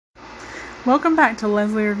Welcome back to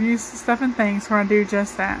Leslie Reviews Stuff and Things, where I do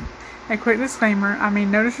just that. A quick disclaimer, I mean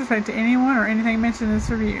no disrespect to anyone or anything mentioned in this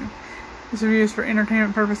review. This review is for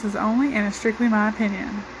entertainment purposes only and is strictly my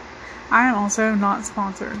opinion. I am also not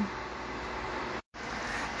sponsored.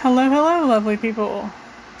 Hello, lovely people.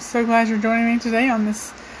 So glad you're joining me today on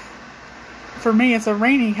this, for me, it's a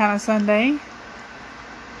rainy kind of Sunday.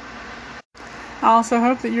 I also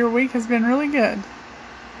hope that your week has been really good.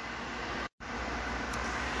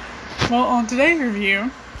 Well, on today's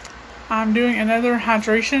review, I'm doing another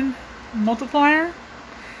hydration multiplier.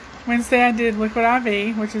 Wednesday I did Liquid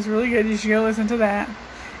IV, which is really good. You should go listen to that.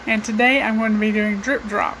 And today I'm going to be doing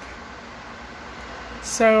DripDrop.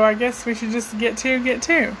 So I guess we should just get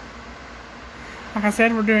to. Like I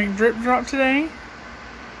said, we're doing DripDrop today.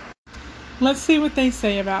 Let's see what they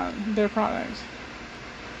say about their product.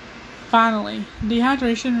 Finally,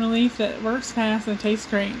 dehydration relief that works fast and tastes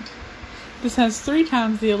great. This has 3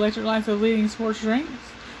 times the electrolytes of leading sports drinks,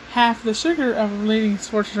 half the sugar of leading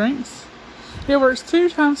sports drinks. It works 2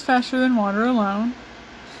 times faster than water alone.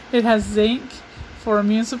 It has zinc for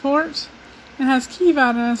immune support and has key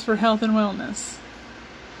vitamins for health and wellness.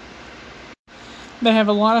 They have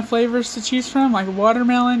a lot of flavors to choose from, like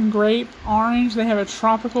watermelon, grape, orange. They have a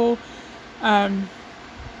tropical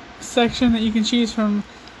section that you can choose from,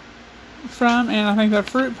 and I think the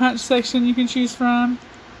fruit punch section you can choose from.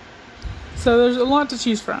 So there's a lot to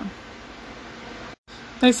choose from.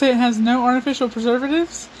 They say it has no artificial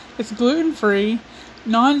preservatives, it's gluten-free,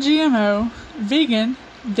 non-GMO, vegan,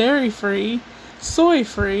 dairy-free,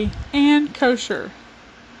 soy-free, and kosher.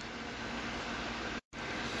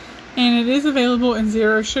 And it is available in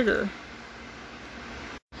 0 sugar.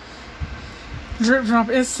 DripDrop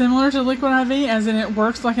is similar to Liquid IV, as in it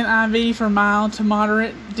works like an IV for mild to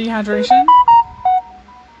moderate dehydration.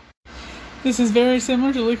 This is very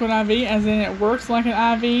similar to Liquid IV, as in it works like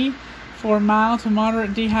an IV for mild to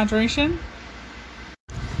moderate dehydration.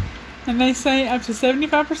 And they say up to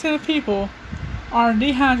 75% of people are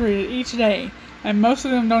dehydrated each day, and most of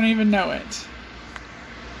them don't even know it.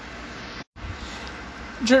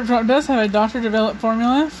 DripDrop does have a doctor-developed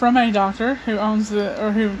formula from a doctor who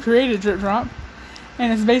who created DripDrop,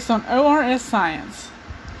 and it's based on ORS science.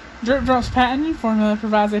 DripDrop's patented formula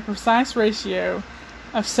provides a precise ratio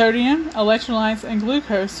of sodium, electrolytes, and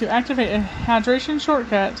glucose to activate a hydration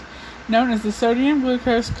shortcut known as the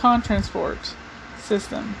sodium-glucose contransport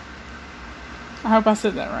system. I hope I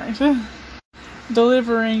said that right.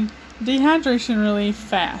 Delivering dehydration relief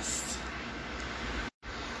fast.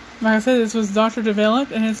 Like I said, this was doctor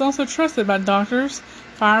developed, and it's also trusted by doctors,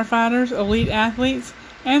 firefighters, elite athletes,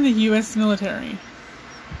 and the U.S. military.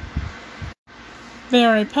 They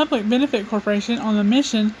are a public benefit corporation on a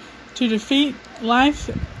mission to defeat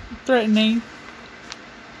life-threatening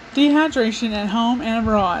dehydration at home and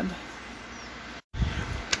abroad.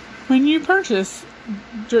 When you purchase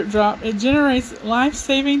DripDrop, it generates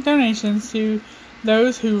life-saving donations to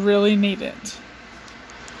those who really need it.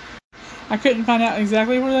 I couldn't find out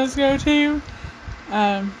exactly where those go to,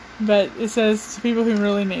 but it says to people who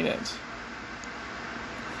really need it.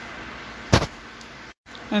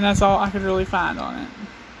 And that's all I could really find on it.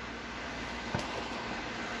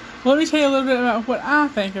 Let me tell you a little bit about what I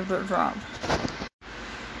think of DripDrop.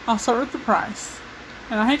 I'll start with the price.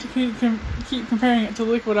 And I hate to keep comparing it to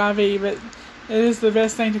Liquid IV, but it is the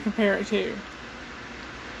best thing to compare it to.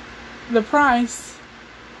 The price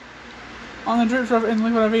on the DripDrop and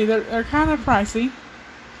Liquid IV, they're kind of pricey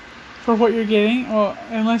for what you're getting. Well,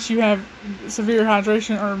 unless you have severe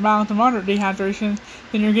hydration or mild to moderate dehydration,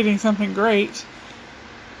 then you're getting something great.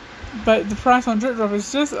 But the price on DripDrop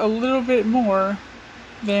is just a little bit more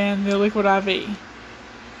than the Liquid IV.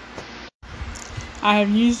 I have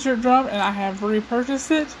used DripDrop and I have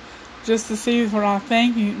repurchased it just to see what I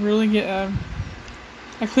think and really get a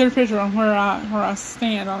clear picture on where I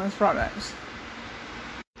stand on this product.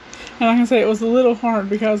 And I can say it was a little hard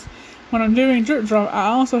because when I'm doing DripDrop, I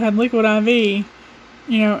also had Liquid IV,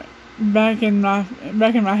 back in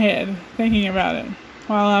my head, thinking about it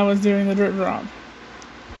while I was doing the DripDrop.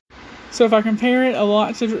 So if I compare it a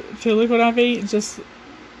lot to Liquid IV, just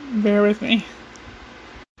bear with me.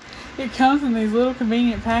 It comes in these little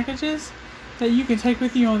convenient packages that you can take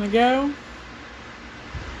with you on the go.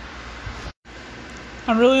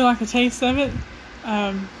 I really like the taste of it.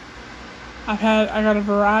 I got a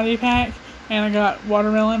variety pack, and I got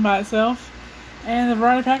watermelon by itself. And the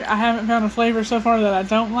variety pack, I haven't found a flavor so far that I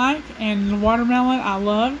don't like, and the watermelon I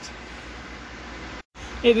loved.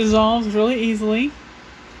 It dissolves really easily,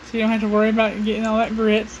 so you don't have to worry about getting all that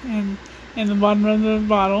grit in the bottom of the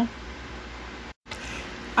bottle.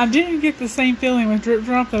 I didn't get the same feeling with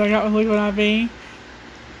DripDrop that I got with Liquid IV.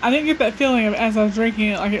 I didn't get that feeling of as I was drinking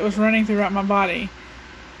it, like it was running throughout my body.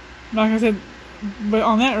 Like I said, but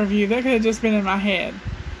on that review, that could have just been in my head.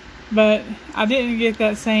 But I didn't get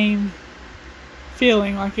that same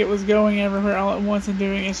feeling like it was going everywhere all at once and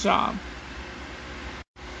doing its job.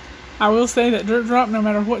 I will say that DripDrop, no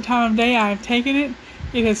matter what time of day I have taken it,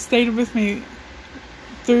 it has stayed with me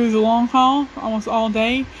through the long haul, almost all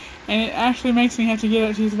day, and it actually makes me have to get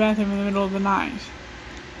up to use the bathroom in the middle of the night.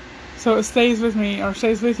 So it stays with me, or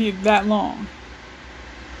stays with you that long.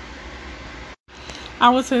 I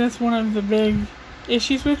would say that's one of the big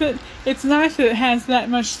issues with it. It's nice that it has that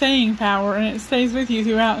much staying power, and it stays with you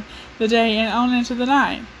throughout the day and on into the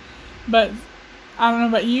night. But I don't know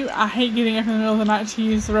about you, I hate getting up in the middle of the night to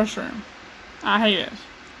use the restroom. I hate it.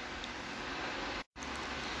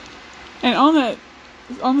 And on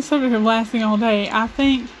the subject of lasting all day, I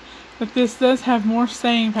think that this does have more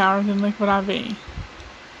staying power than Liquid IV.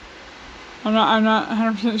 I'm not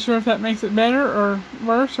 100% sure if that makes it better or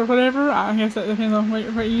worse or whatever. I guess that depends on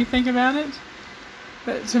what you think about it.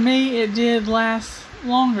 But to me, it did last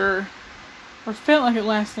longer, or felt like it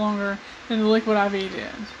lasted longer than the Liquid IV did.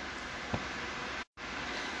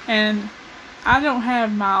 And I don't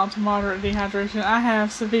have mild to moderate dehydration. I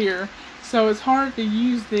have severe. So it's hard to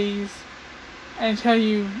use these and tell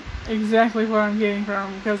you exactly what I'm getting from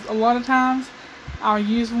them, because a lot of times I'll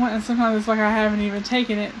use one and sometimes it's like I haven't even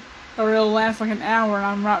taken it, or it'll last like an hour and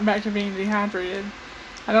I'm right back to being dehydrated.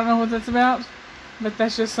 I don't know what that's about, but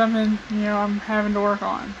that's just something, I'm having to work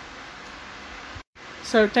on.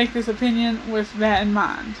 So take this opinion with that in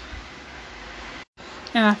mind.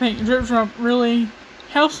 And I think DripDrop really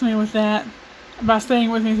helps me with that by staying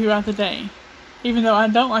with me throughout the day. Even though I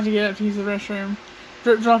don't like to get up to use the restroom,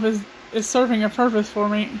 DripDrop is serving a purpose for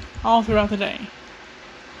me all throughout the day.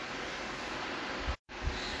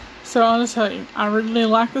 So I'll just tell you, I really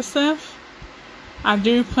like this stuff. I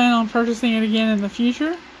do plan on purchasing it again in the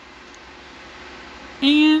future.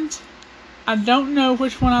 And I don't know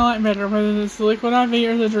which one I like better, whether it's the Liquid IV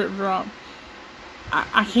or the DripDrop.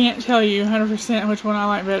 I can't tell you 100% which one I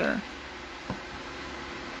like better.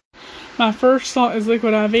 My first thought is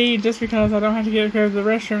Liquid IV, just because I don't have to get up to go to the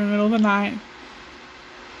restroom in the middle of the night.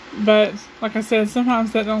 But, like I said,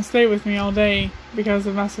 sometimes that don't stay with me all day because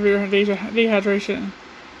of my severe dehydration.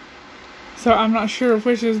 So I'm not sure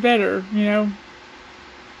which is better,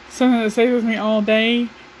 Something that stays with me all day,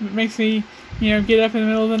 makes me, get up in the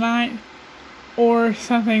middle of the night. Or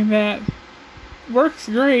something that works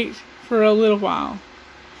great for a little while.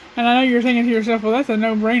 And I know you're thinking to yourself, well, that's a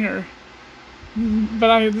no-brainer.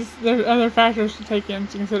 But there's other factors to take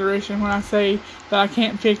into consideration when I say that I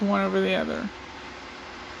can't pick one over the other.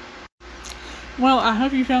 Well, I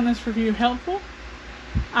hope you found this review helpful.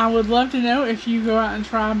 I would love to know if you go out and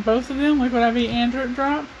try both of them, Liquid IV and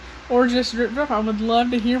DripDrop, or just DripDrop. I would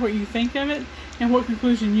love to hear what you think of it and what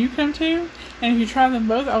conclusion you come to. And if you try them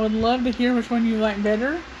both, I would love to hear which one you like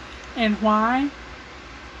better and why.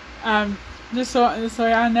 Just so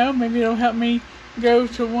I know, maybe it'll help me go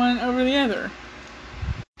to one over the other.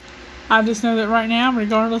 I just know that right now,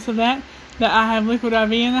 regardless of that I have Liquid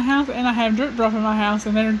IV in the house and I have DripDrop in my house,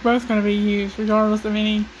 and they're both going to be used regardless of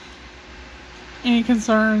any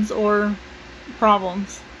concerns or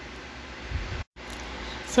problems.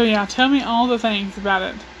 So yeah, tell me all the things about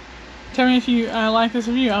it. Tell me if you like this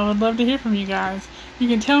review. I would love to hear from you guys. You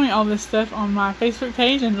can tell me all this stuff on my Facebook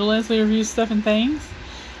page under Leslie Reviews Stuff and Things,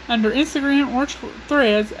 under Instagram or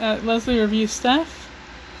Threads at Leslie Reviews Stuff,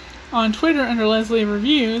 on Twitter under Leslie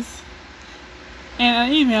Reviews, and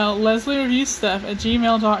an email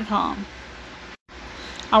lesliereviewsstuff@gmail.com.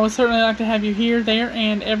 I would certainly like to have you here, there,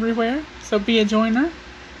 and everywhere, so be a joiner.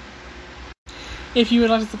 If you would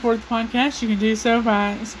like to support the podcast, you can do so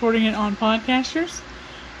by supporting it on Podcasters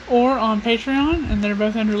or on Patreon, and they're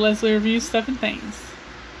both under Leslie Reviews Stuff and Things.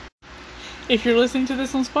 If you're listening to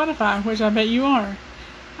this on Spotify, which I bet you are,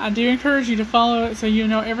 I do encourage you to follow it so you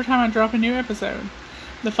know every time I drop a new episode.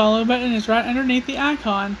 The follow button is right underneath the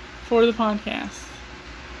icon for the podcast.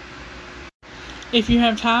 If you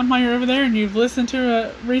have time while you're over there and you've listened to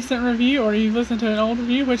a recent review or you've listened to an old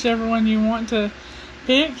review, whichever one you want to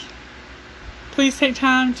pick, please take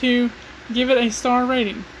time to give it a star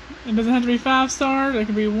rating. It doesn't have to be 5 stars. It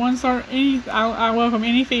can be 1 star. I welcome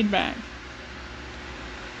any feedback.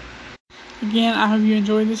 Again, I hope you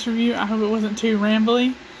enjoyed this review. I hope it wasn't too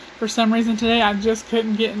rambly. For some reason today, I just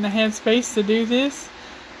couldn't get in the headspace to do this.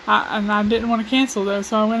 And I didn't want to cancel though,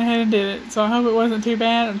 so I went ahead and did it. So I hope it wasn't too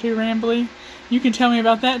bad or too rambly. You can tell me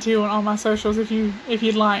about that too on all my socials if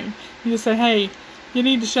you'd like. You just say, hey, you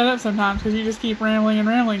need to shut up sometimes because you just keep rambling and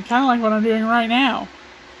rambling, kind of like what I'm doing right now.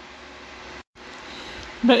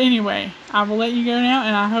 But anyway, I will let you go now,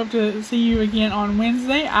 and I hope to see you again on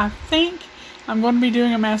Wednesday. I think I'm going to be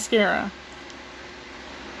doing a mascara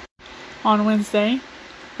on Wednesday,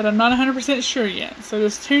 but I'm not 100% sure yet. So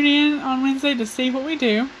just tune in on Wednesday to see what we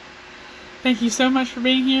do. Thank you so much for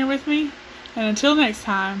being here with me, and until next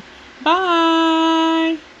time,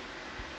 bye!